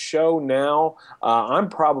for a show now,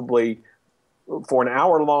 for an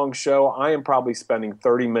hour-long show, I am probably spending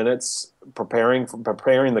 30 minutes preparing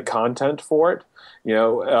the content for it,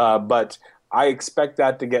 but I expect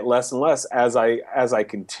that to get less and less as I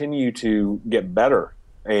continue to get better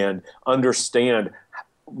and understand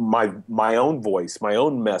my own voice, my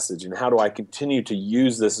own message, and how do I continue to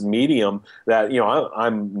use this medium that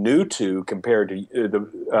I'm new to compared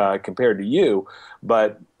to you,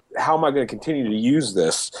 but how am I going to continue to use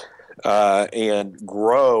this and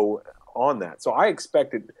grow on that? So I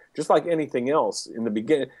expect it, just like anything else in the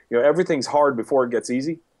beginning, everything's hard before it gets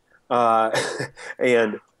easy.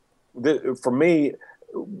 And for me,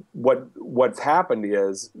 what's happened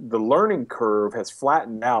is the learning curve has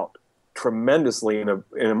flattened out tremendously in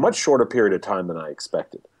a much shorter period of time than I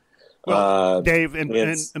expected. Well, Dave,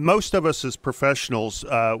 and most of us as professionals,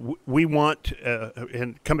 we want,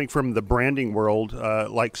 and coming from the branding world,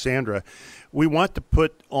 like Sandra, we want to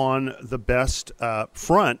put on the best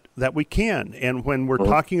front that we can. And when we're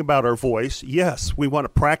talking about our voice, yes, we want to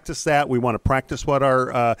practice that. We want to practice what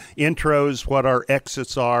our intros, what our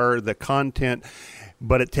exits are, the content.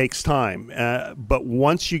 But it takes time. But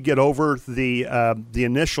once you get over the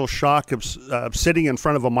initial shock of sitting in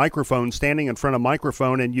front of a microphone, standing in front of a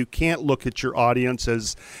microphone, and you can't look at your audience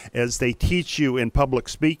as they teach you in public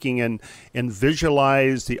speaking and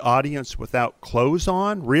visualize the audience without clothes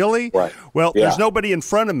on, really? Right. Well, there's nobody in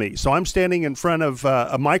front of me, so I'm standing in front of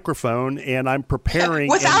a microphone and I'm preparing.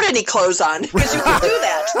 Without any clothes on, because you can do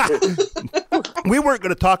that. We weren't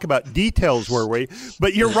going to talk about details, were we?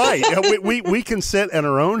 But you're right. We can sit in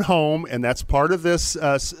our own home, and that's part of this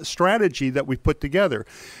strategy that we put together.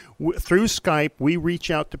 Through Skype, we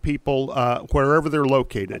reach out to people wherever they're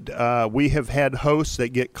located. We have had hosts that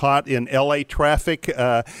get caught in LA traffic,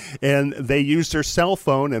 and they use their cell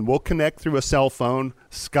phone, and we'll connect through a cell phone.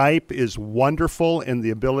 Skype is wonderful in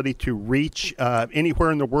the ability to reach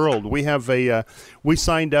anywhere in the world. We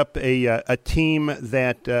signed up a team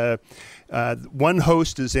that one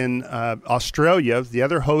host is in Australia, the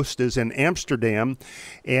other host is in Amsterdam,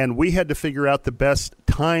 and we had to figure out the best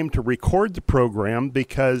time to record the program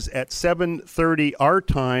because at 7:30 our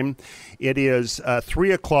time, it is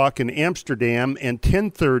 3 o'clock in Amsterdam and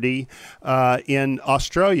 10:30 in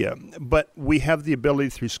Australia. But we have the ability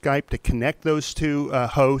through Skype to connect those two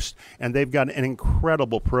hosts, and they've got an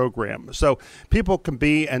incredible program. So people can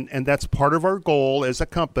be, and that's part of our goal as a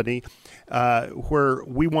company, where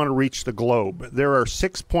we want to reach the globe. There are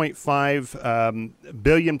 6.5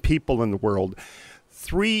 billion people in the world.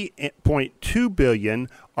 3.2 billion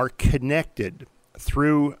are connected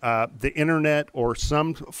through the internet or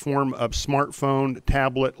some form of smartphone,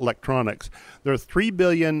 tablet, electronics. There are 3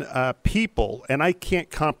 billion people, and I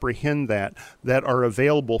can't comprehend that are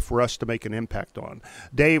available for us to make an impact on.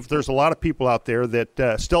 Dave, there's a lot of people out there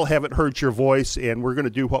that still haven't heard your voice, and we're going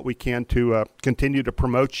to do what we can to continue to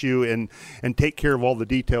promote you and take care of all the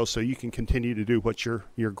details so you can continue to do what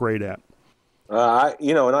you're great at.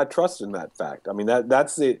 And I trust in that fact. I mean,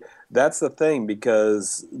 that's the thing,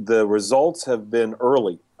 because the results have been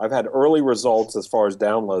early. I've had early results as far as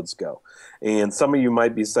downloads go. And some of you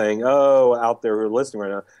might be saying, oh, out there who are listening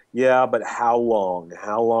right now, yeah, but how long?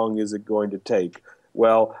 How long is it going to take?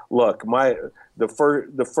 Well, look,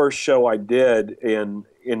 the first show I did in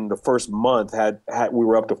the first month had we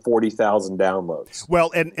were up to 40,000 downloads. Well,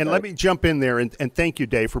 and let me jump in there and thank you,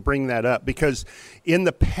 Dave, for bringing that up, because in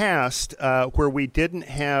the past where we didn't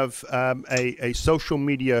have a social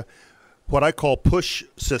media, what I call push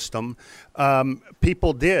system,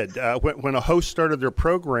 people did. When a host started their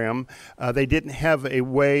program, they didn't have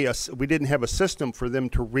we didn't have a system for them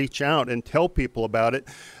to reach out and tell people about it.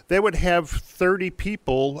 They would have 30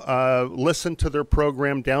 people listen to their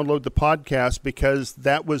program, download the podcast, because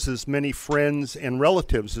that was as many friends and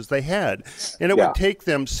relatives as they had. And it would take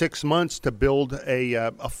them 6 months to build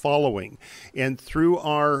a following. And through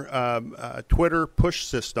our Twitter push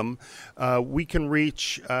system, we can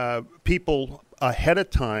reach people ahead of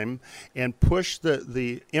time and push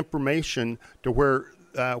the information to where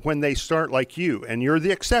when they start, like you, and you're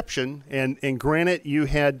the exception, and granted, you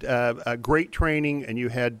had a great training and you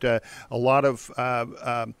had a lot of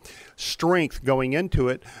strength going into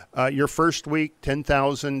it. Your first week,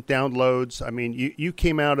 10,000 downloads. I mean, you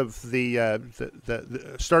came out of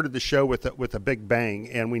started the show with a big bang,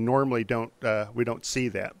 and we normally don't see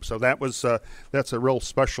that. So that's a real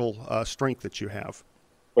special strength that you have.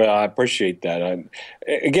 Well, I appreciate that.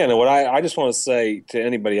 Again, what I just want to say to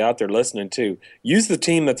anybody out there listening too, use the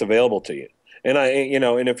team that's available to you. And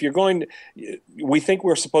and if you're we think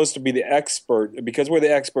we're supposed to be the expert because we're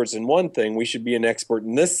the experts in one thing. We should be an expert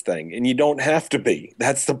in this thing, and you don't have to be.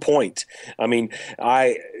 That's the point. I mean,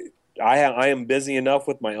 I am busy enough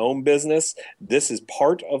with my own business. This is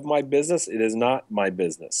part of my business. It is not my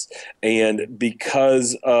business. And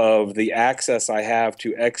because of the access I have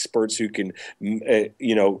to experts who can,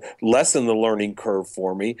 lessen the learning curve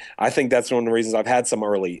for me, I think that's one of the reasons I've had some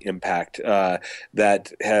early impact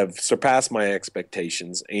that have surpassed my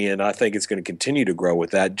expectations. And I think it's going to continue to grow with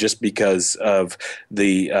that just because of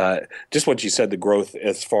the just what you said, the growth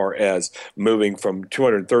as far as moving from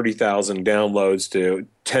 230,000 downloads to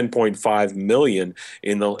 10.5 million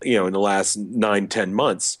in the last 9-10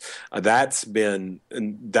 months. That's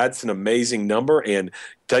an amazing number, and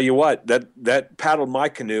tell you what, that paddled my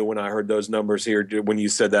canoe when I heard those numbers here when you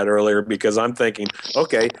said that earlier, because I'm thinking,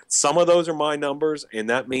 okay, some of those are my numbers, and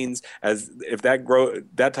that means if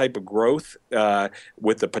that type of growth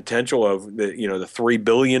with the potential of the 3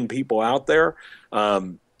 billion people out there.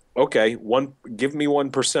 Okay, give me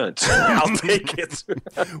 1%. I'll take it.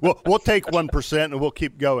 We'll take 1% and we'll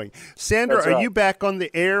keep going. Sandra, That's right. Are you back on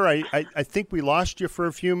the air? I think we lost you for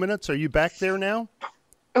a few minutes. Are you back there now?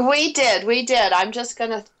 We did. I'm just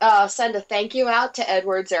going to send a thank you out to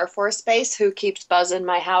Edwards Air Force Base, who keeps buzzing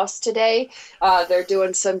my house today. They're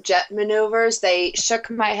doing some jet maneuvers. They shook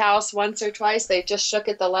my house once or twice. They just shook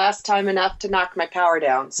it the last time enough to knock my power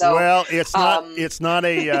down. So, well, it's not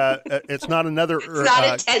another. It's not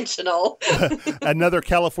intentional. Another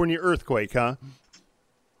California earthquake, huh?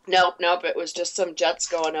 Nope. It was just some jets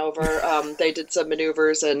going over. They did some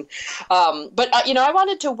maneuvers, but I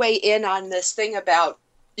wanted to weigh in on this thing about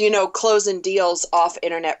closing deals off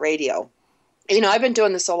internet radio. I've been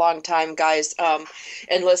doing this a long time, guys,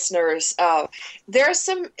 and listeners. There's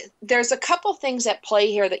a couple things at play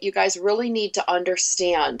here that you guys really need to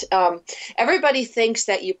understand. Everybody thinks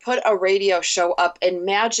that you put a radio show up and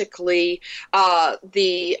magically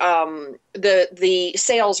the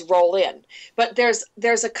sales roll in. But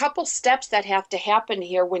there's a couple steps that have to happen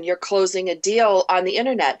here when you're closing a deal on the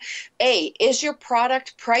internet. Is your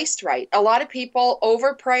product priced right? A lot of people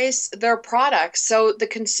overprice their products, so the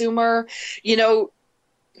consumer,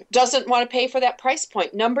 doesn't want to pay for that price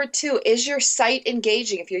point. Number 2, is your site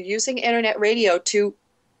engaging? If you're using internet radio to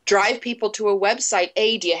drive people to a website,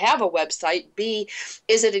 A, do you have a website? B,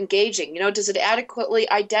 is it engaging? Does it adequately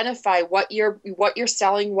identify what you're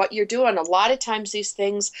selling, what you're doing? A lot of times these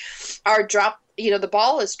things are the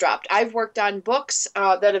ball is dropped. I've worked on books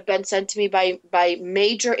that have been sent to me by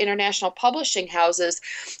major international publishing houses.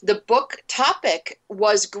 The book topic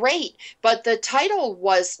was great, but the title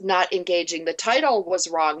was not engaging. The title was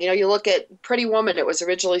wrong. You look at Pretty Woman, it was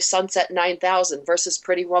originally Sunset 9000 versus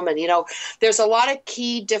Pretty Woman. There's a lot of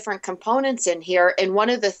key different components in here. And one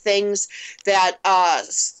of the things that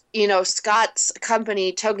Scott's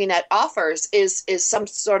company Toginet offers is some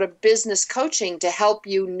sort of business coaching to help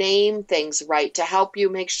you name things right, to help you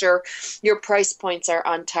make sure your price points are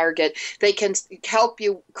on target. They can help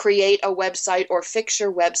you create a website or fix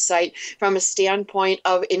your website from a standpoint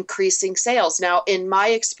of increasing sales. Now, in my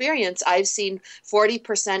experience, I've seen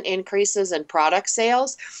 40% increases in product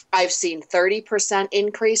sales. I've seen 30%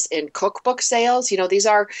 increase in cookbook sales. These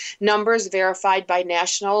are numbers verified by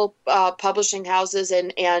national publishing houses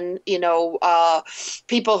and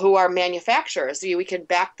people who are manufacturers. We can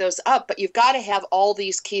back those up, but you've got to have all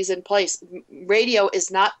these keys in place. Radio is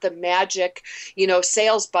not the magic,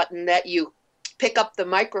 sales button that you pick up the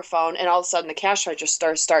microphone and all of a sudden the cash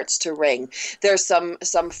register starts to ring. There's some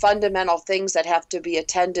fundamental things that have to be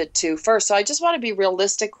attended to first. So I just want to be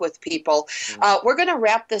realistic with people. We're going to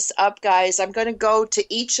wrap this up, guys. I'm going to go to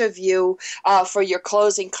each of you for your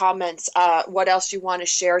closing comments. What else you want to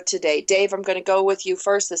share today? Dave, I'm going to go with you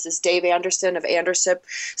first. This is Dave Anderson of Anderson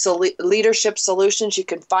Leadership Solutions. You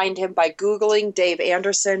can find him by Googling Dave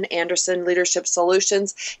Anderson Leadership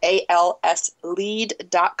Solutions,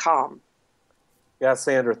 alslead.com. Yeah,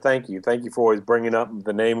 Sandra, thank you. Thank you for always bringing up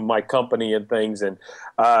the name of my company and things. And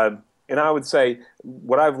I would say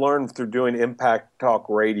what I've learned through doing Impact Talk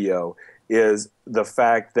Radio is the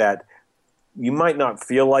fact that you might not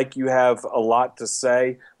feel like you have a lot to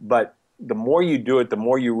say, but the more you do it, the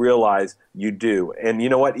more you realize you do. And you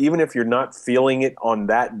know what? Even if you're not feeling it on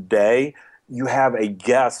that day, you have a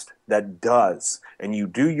guest that does, and you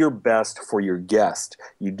do your best for your guest.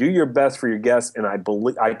 You do your best for your guest, and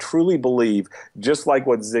I truly believe, just like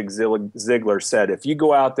what Zig Ziglar said, if you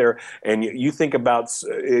go out there and you think about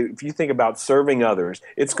serving others,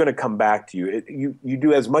 it's going to come back to you. You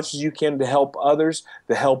do as much as you can to help others,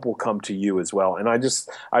 the help will come to you as well. And I just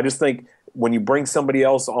think when you bring somebody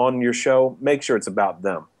else on your show, make sure it's about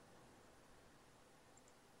them.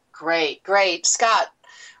 Great. Scott,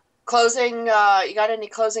 closing, you got any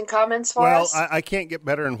closing comments for us? Well, I can't get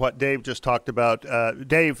better than what Dave just talked about.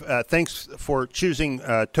 Dave, thanks for choosing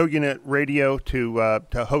Toginet Radio to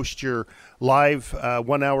host your live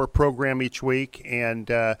 1 hour program each week, and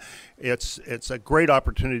it's a great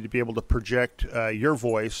opportunity to be able to project your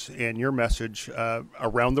voice and your message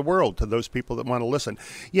around the world to those people that want to listen.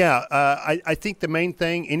 Yeah, I think the main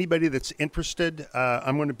thing, anybody that's interested,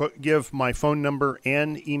 I'm going to give my phone number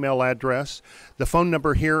and email address. The phone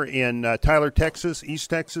number here in Tyler, Texas, East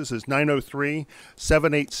Texas, is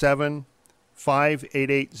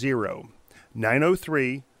 903-787-5880.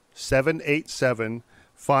 903-787-5880.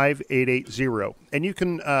 5880. And you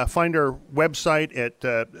can find our website at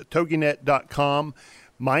toginet.com.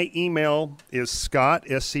 My email is Scott,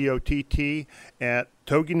 S-C-O-T-T, at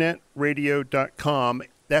toginetradio.com.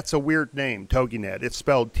 That's a weird name, Toginet. It's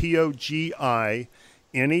spelled Toginet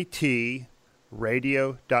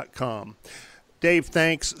radio.com. Dave,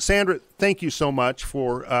 thanks. Sandra, thank you so much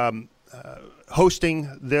for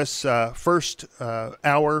hosting this first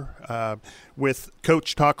hour with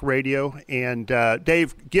Coach Talk Radio. And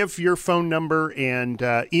Dave, give your phone number and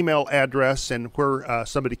email address and where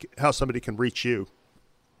how somebody can reach you.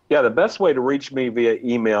 Yeah, the best way to reach me via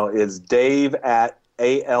email is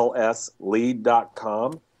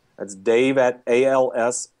dave@alslead.com. That's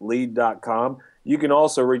dave@alslead.com. You can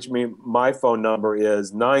also reach me. My phone number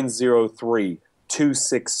is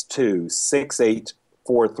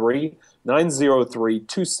 903-262-6843.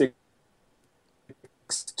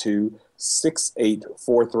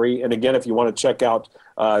 903-262-6843. And again, if you want to check out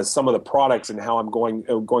some of the products and how I'm going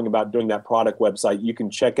about doing that product website, you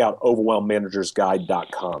can check out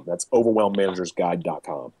overwhelmmanagersguide.com. That's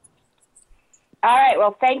overwhelmmanagersguide.com. All right.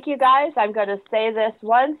 Well, thank you, guys. I'm going to say this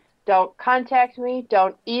once. Don't contact me.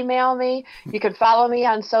 Don't email me. You can follow me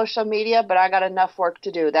on social media, but I got enough work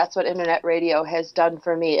to do. That's what internet radio has done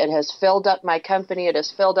for me. It has filled up my company. It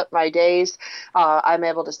has filled up my days. I'm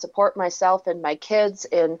able to support myself and my kids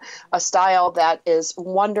in a style that is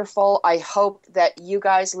wonderful. I hope that you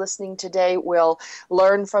guys listening today will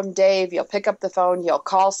learn from Dave. You'll pick up the phone. You'll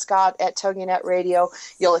call Scott at Toginet Radio.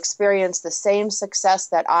 You'll experience the same success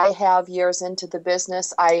that I have years into the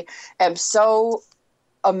business. I am so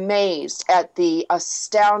amazed at the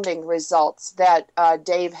astounding results that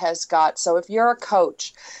Dave has got. So if you're a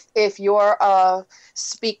coach, if you're a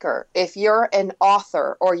speaker, if you're an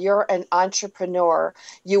author, or you're an entrepreneur,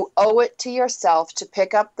 you owe it to yourself to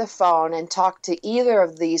pick up the phone and talk to either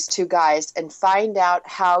of these two guys and find out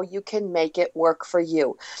how you can make it work for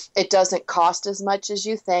you. It doesn't cost as much as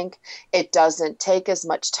you think. It doesn't take as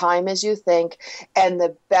much time as you think. And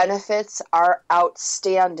the benefits are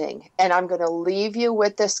outstanding. And I'm going to leave you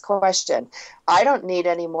with this question. I don't need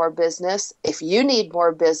any more business. If you need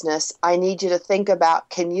more business, I need you to think about,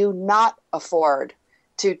 can you not afford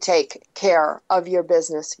to take care of your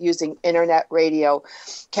business using internet radio?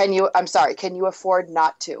 Can you afford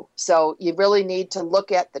not to? So you really need to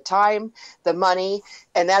look at the time, the money,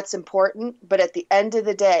 and that's important. But at the end of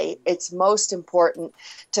the day, it's most important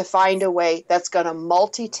to find a way that's going to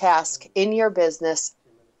multitask in your business,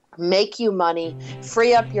 make you money,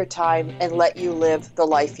 free up your time, and let you live the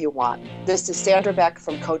life you want. This is Sandra Beck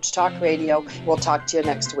from Coach Talk Radio. We'll talk to you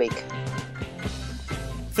next week.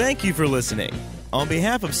 Thank you for listening. On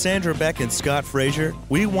behalf of Sandra Beck and Scott Frazier,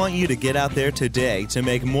 we want you to get out there today to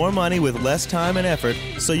make more money with less time and effort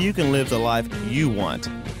so you can live the life you want.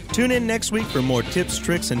 Tune in next week for more tips,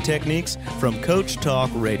 tricks, and techniques from Coach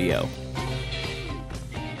Talk Radio.